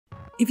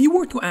If you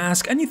were to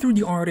ask any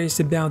 3D artist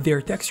about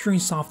their texturing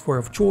software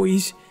of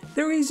choice,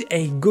 there is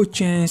a good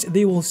chance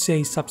they will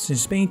say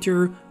Substance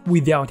Painter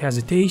without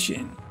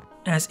hesitation,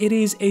 as it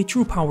is a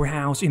true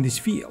powerhouse in this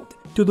field,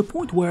 to the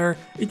point where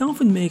it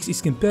often makes its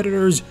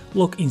competitors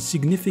look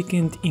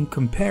insignificant in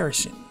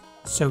comparison.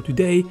 So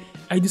today,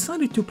 I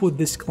decided to put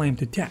this claim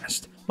to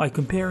test by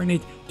comparing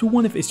it to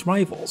one of its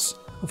rivals.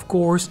 Of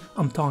course,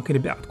 I'm talking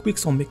about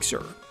Quixel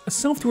Mixer, a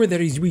software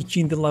that is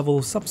reaching the level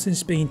of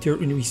Substance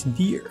Painter in recent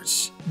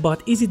years.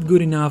 But is it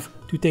good enough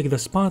to take the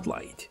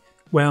spotlight?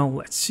 Well,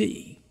 let's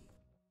see.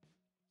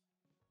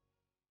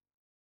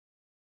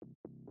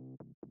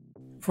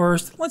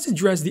 First, let's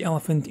address the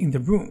elephant in the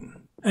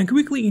room and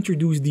quickly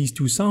introduce these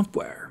two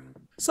software.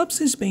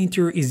 Substance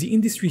Painter is the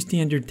industry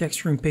standard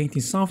texturing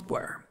painting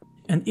software,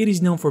 and it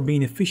is known for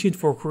being efficient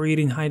for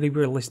creating highly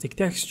realistic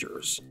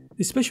textures,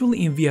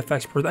 especially in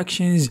VFX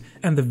productions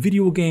and the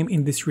video game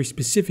industry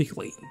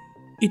specifically.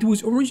 It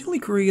was originally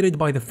created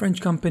by the French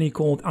company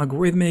called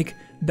Algorithmic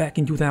back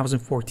in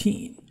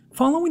 2014.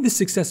 Following the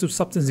success of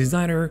Substance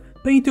Designer,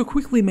 Painter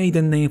quickly made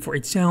a name for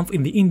itself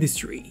in the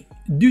industry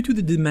due to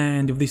the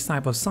demand of this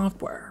type of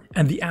software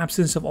and the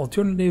absence of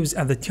alternatives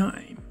at the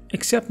time,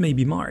 except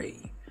maybe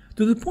Mari,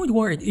 to the point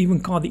where it even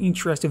caught the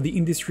interest of the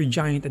industry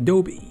giant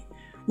Adobe,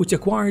 which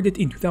acquired it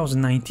in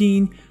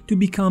 2019 to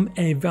become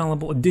a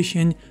valuable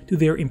addition to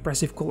their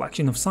impressive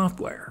collection of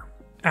software.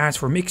 As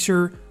for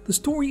Mixer, the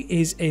story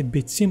is a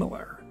bit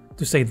similar,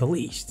 to say the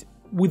least,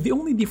 with the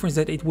only difference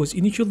that it was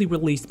initially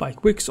released by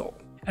Quixel,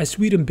 a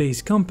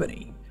Sweden-based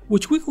company,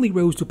 which quickly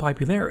rose to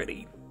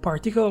popularity,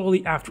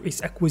 particularly after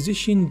its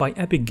acquisition by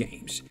Epic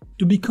Games,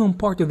 to become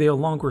part of their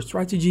longer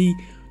strategy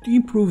to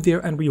improve their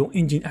Unreal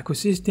Engine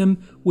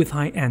ecosystem with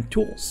high-end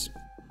tools.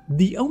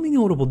 The only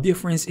notable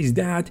difference is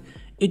that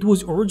it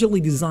was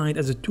originally designed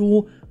as a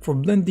tool for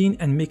blending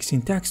and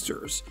mixing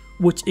textures,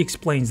 which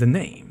explains the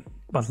name.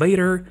 But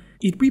later,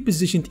 it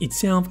repositioned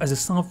itself as a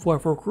software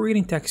for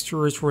creating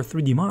textures for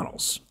 3D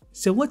models.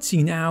 So let's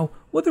see now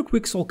whether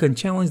Quixel can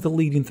challenge the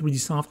leading 3D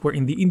software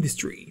in the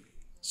industry.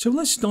 So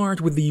let's start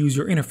with the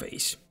user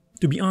interface.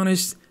 To be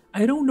honest,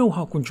 I don't know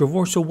how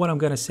controversial what I'm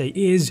gonna say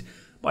is,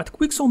 but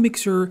Quixel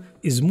Mixer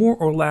is more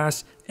or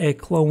less a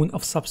clone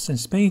of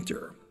Substance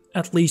Painter,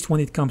 at least when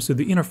it comes to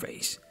the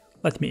interface.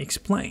 Let me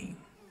explain.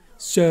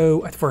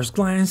 So at first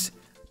glance,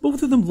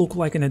 both of them look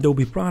like an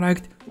Adobe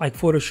product like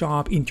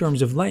Photoshop in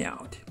terms of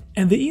layout,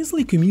 and they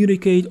easily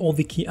communicate all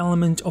the key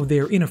elements of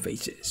their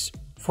interfaces.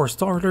 For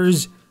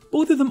starters,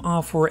 both of them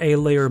offer a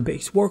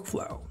layer-based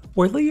workflow,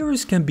 where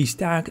layers can be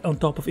stacked on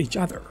top of each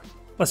other.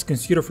 Let's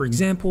consider, for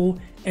example,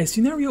 a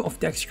scenario of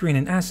texturing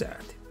an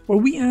asset, where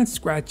we add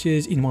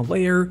scratches in one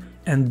layer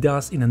and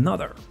dust in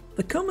another.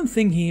 The common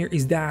thing here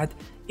is that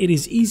it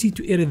is easy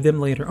to edit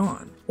them later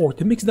on, or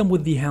to mix them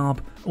with the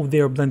help of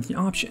their blending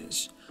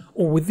options,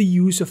 or with the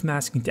use of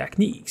masking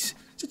techniques,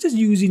 such as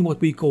using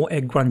what we call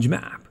a grunge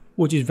map,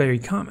 which is very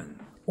common,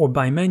 or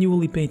by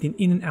manually painting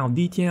in and out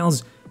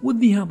details with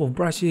the help of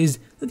brushes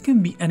that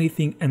can be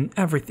anything and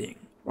everything,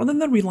 rather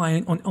than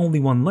relying on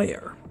only one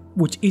layer,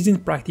 which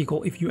isn't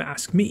practical if you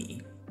ask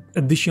me.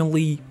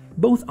 Additionally,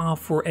 both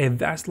offer a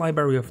vast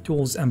library of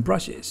tools and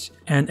brushes,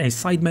 and a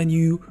side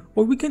menu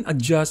where we can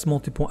adjust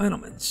multiple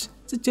elements,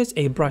 such as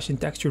a brush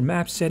and texture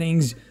map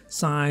settings,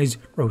 size,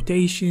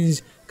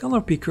 rotations,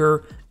 color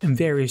picker, and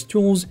various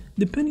tools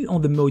depending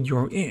on the mode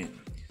you're in,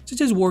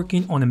 such as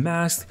working on a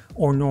masked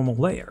or normal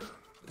layer.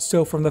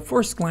 So from the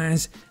first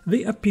glance,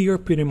 they appear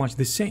pretty much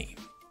the same.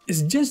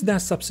 It's just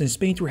that Substance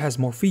Painter has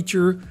more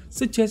features,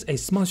 such as a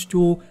smudge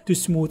tool to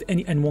smooth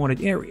any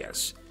unwanted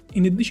areas,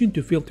 in addition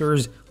to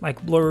filters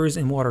like blurs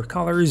and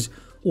watercolors,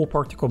 or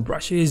particle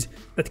brushes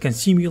that can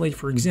simulate,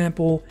 for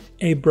example,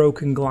 a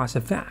broken glass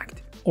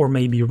effect, or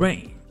maybe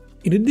rain,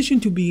 in addition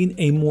to being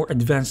a more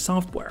advanced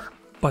software.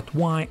 But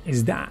why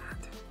is that?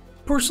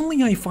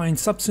 Personally, I find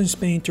Substance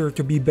Painter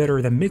to be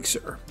better than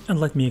Mixer, and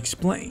let me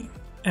explain.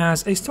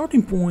 As a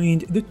starting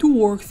point, the two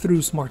work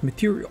through smart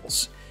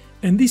materials,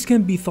 and this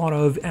can be thought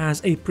of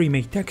as a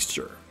pre-made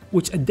texture,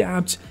 which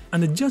adapts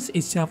and adjusts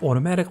itself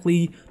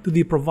automatically to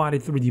the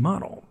provided 3D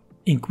model.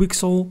 In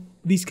Quixel,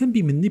 these can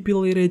be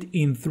manipulated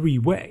in 3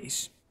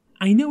 ways.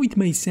 I know it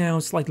may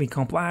sound slightly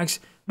complex,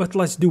 but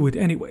let's do it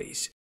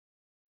anyways.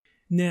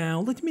 Now,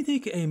 let me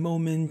take a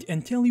moment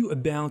and tell you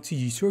about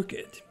CG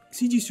Circuit.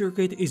 CG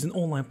Circuit is an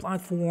online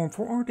platform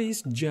for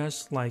artists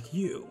just like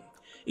you.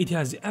 It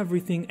has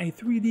everything a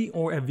 3D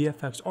or a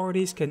VFX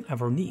artist can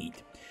ever need.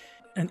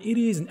 And it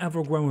is an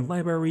ever-growing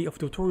library of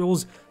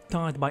tutorials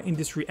taught by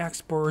industry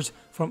experts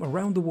from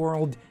around the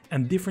world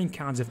and different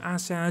kinds of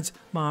assets,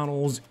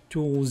 models,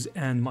 tools,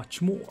 and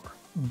much more.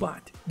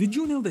 But did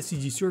you know that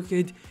CG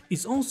Circuit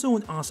is also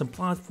an awesome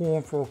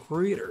platform for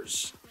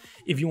creators?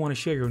 If you want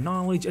to share your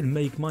knowledge and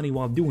make money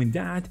while doing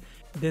that,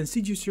 then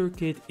CG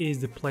Circuit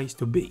is the place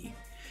to be.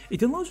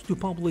 It allows you to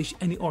publish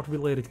any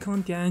art-related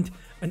content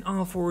and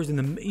offers an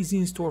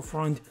amazing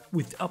storefront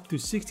with up to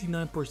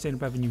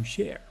 69% revenue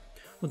share.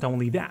 Not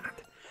only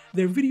that,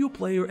 Their video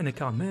player and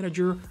account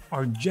manager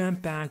are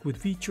jam-packed with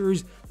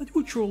features that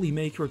will truly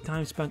make your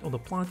time spent on the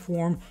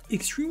platform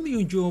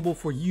extremely enjoyable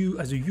for you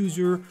as a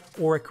user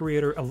or a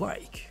creator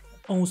alike.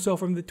 Also,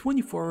 from the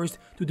 21st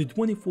to the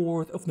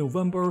 24th of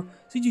November,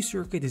 CG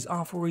Circuit is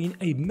offering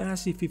a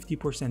massive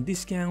 50%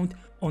 discount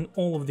on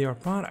all of their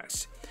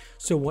products.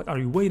 So what are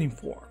you waiting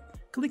for?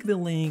 Click the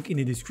link in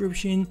the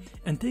description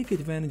and take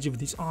advantage of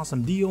this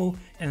awesome deal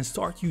and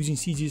start using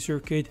CG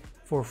Circuit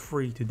for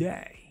free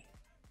today.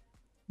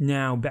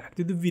 Now back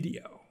to the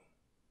video.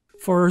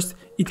 First,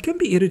 it can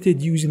be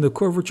edited using the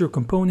curvature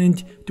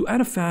component to add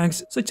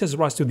effects such as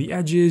rust to the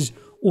edges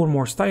or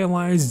more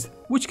stylized,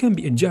 which can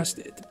be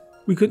adjusted.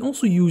 We can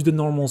also use the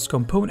normals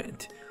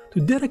component to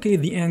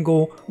dedicate the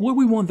angle where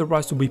we want the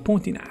rust to be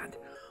pointing at,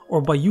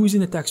 or by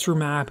using a texture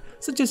map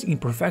such as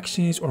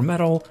imperfections or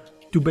metal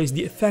to base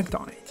the effect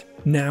on it.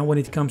 Now when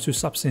it comes to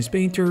Substance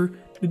Painter,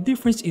 the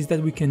difference is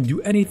that we can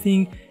do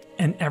anything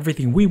and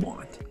everything we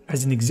want.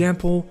 As an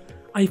example,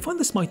 I find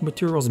the smite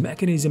materials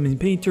mechanism in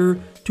Painter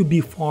to be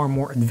far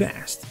more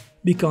advanced,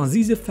 because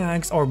these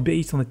effects are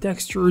based on the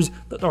textures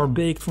that are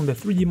baked from the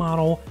 3D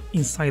model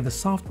inside the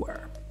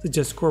software, such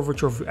as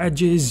curvature of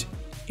edges,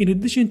 in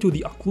addition to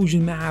the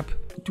occlusion map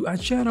to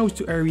add shadows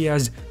to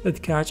areas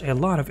that catch a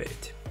lot of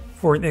it.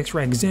 For an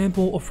extra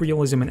example of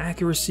realism and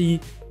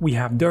accuracy, we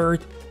have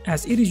dirt,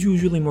 as it is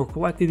usually more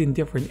collected in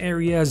different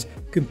areas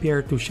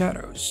compared to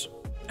shadows,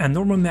 and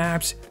normal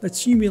maps that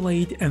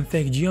simulate and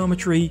fake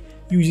geometry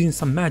using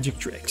some magic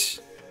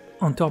tricks.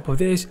 On top of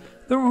this,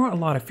 there are a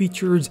lot of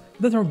features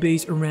that are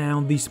based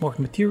around these smart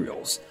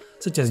materials,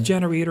 such as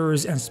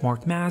generators and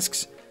smart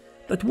masks,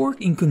 that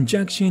work in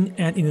conjunction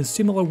and in a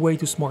similar way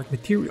to smart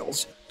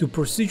materials to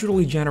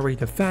procedurally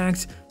generate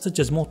effects such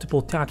as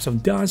multiple types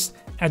of dust,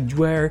 edge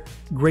wear,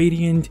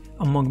 gradient,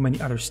 among many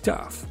other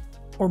stuff.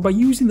 Or by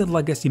using the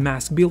legacy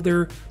mask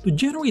builder to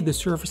generate the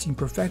surface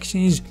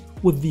imperfections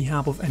with the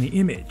help of any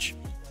image.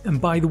 And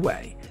by the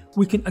way,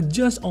 we can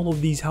adjust all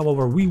of these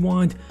however we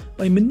want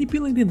by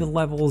manipulating the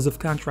levels of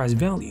contrast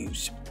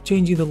values,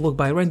 changing the look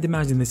by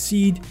randomizing the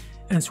seed,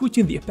 and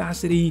switching the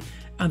opacity,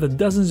 and the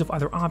dozens of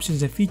other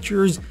options and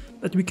features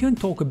that we can't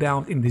talk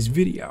about in this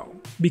video,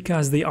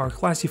 because they are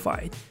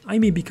classified,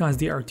 because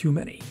there are too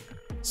many.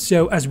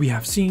 So as we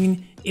have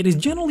seen, it is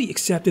generally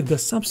accepted that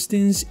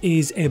Substance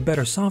is a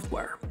better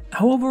software.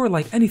 However,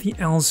 like anything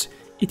else,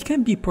 it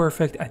can't be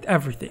perfect at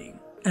everything.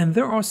 And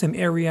there are some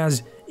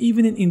areas,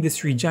 even in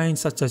industry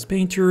giants such as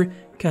Painter,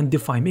 can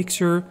defy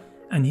Mixer,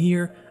 and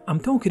here I'm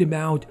talking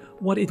about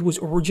what it was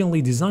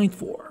originally designed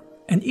for.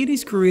 And it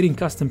is creating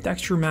custom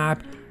texture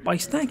map by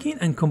stacking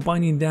and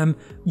combining them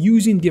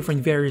using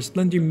different various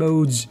blending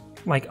modes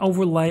like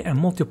overlay and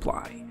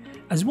multiply,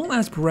 as well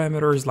as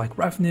parameters like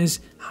roughness,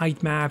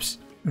 height maps,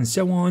 and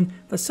so on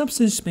that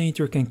Substance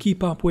Painter can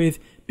keep up with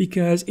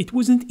because it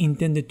wasn't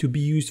intended to be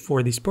used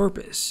for this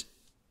purpose.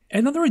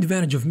 Another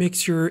advantage of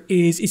Mixer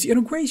is its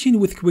integration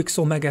with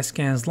Quixel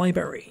Megascans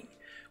library,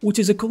 which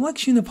is a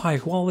collection of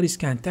high-quality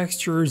scan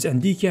textures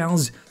and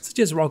decals such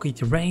as rocky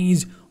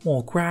terrains,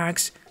 wall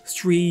cracks,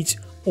 streets,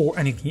 or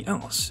anything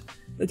else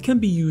that can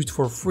be used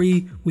for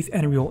free with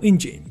Unreal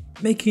Engine,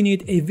 making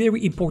it a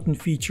very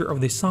important feature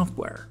of this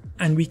software.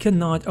 And we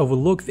cannot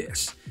overlook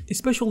this,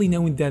 especially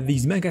knowing that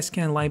these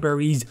Megascan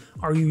libraries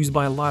are used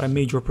by a lot of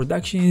major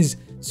productions,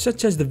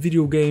 such as the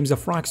video games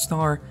of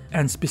Rockstar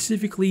and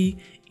specifically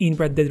in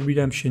Red Dead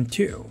Redemption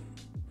 2.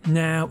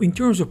 Now, in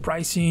terms of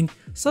pricing,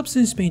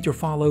 Substance Painter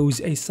follows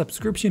a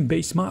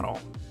subscription-based model,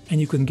 and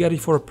you can get it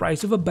for a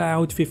price of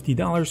about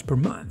 $50 per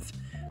month,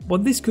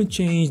 but this could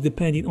change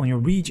depending on your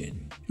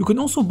region. You can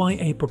also buy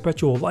a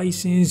perpetual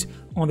license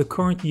on the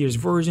current year's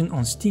version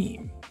on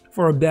Steam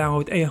for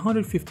about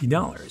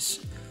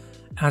 $150.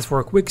 As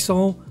for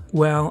Quixel,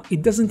 well,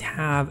 it doesn't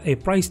have a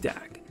price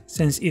tag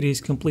since it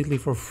is completely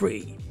for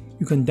free.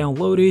 You can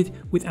download it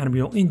with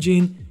Unreal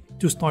Engine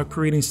to start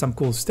creating some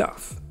cool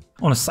stuff.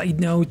 On a side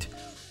note,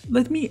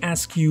 let me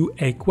ask you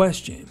a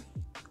question.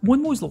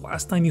 When was the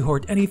last time you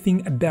heard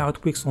anything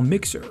about Quixel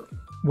Mixer?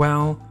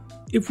 Well,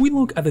 if we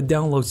look at the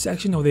download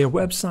section of their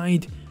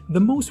website, the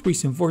most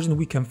recent version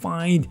we can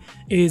find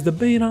is the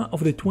beta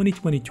of the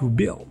 2022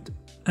 build,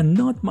 and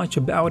not much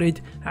about it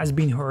has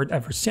been heard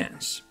ever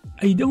since.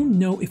 I don't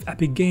know if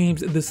Epic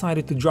Games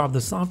decided to drop the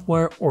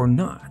software or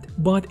not,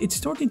 but it's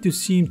starting to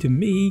seem to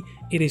me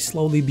it is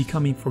slowly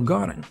becoming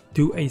forgotten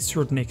to a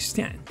certain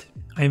extent.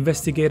 I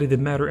investigated the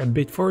matter a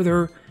bit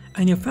further,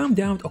 and I found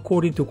out,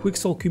 according to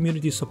Quixel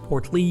community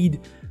support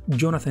lead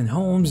Jonathan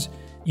Holmes,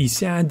 he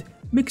said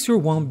Mixer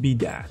won't be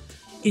that.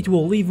 It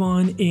will live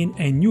on in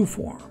a new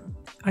form.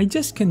 I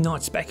just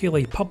cannot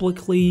speculate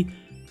publicly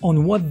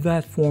on what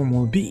that form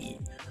will be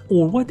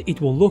or what it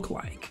will look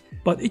like,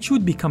 but it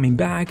should be coming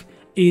back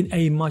in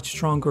a much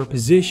stronger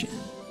position.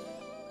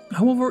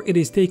 However, it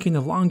is taking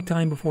a long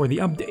time before the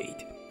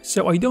update,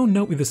 so I don't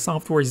know if the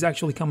software is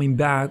actually coming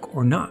back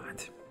or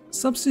not.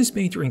 Substance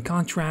Painter, in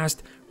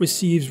contrast,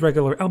 receives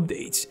regular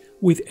updates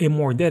with a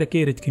more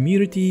dedicated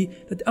community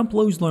that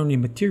uploads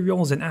learning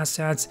materials and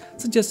assets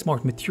such as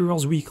Smart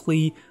Materials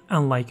Weekly,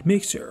 unlike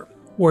Mixer,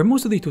 where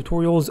most of the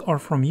tutorials are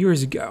from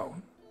years ago,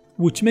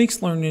 which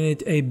makes learning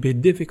it a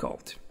bit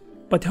difficult.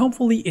 But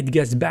hopefully it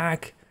gets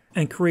back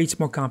and creates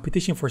more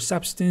competition for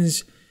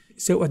Substance,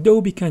 so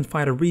Adobe can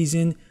find a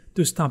reason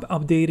to stop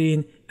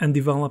updating and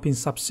developing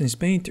Substance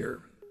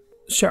Painter.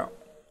 So,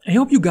 I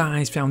hope you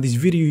guys found this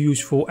video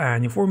useful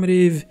and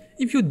informative.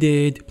 If you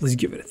did, please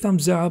give it a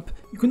thumbs up.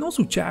 You can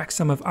also check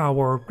some of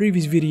our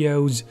previous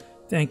videos.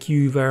 Thank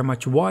you very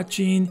much for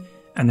watching,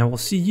 and I will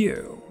see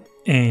you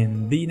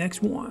in the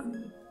next one.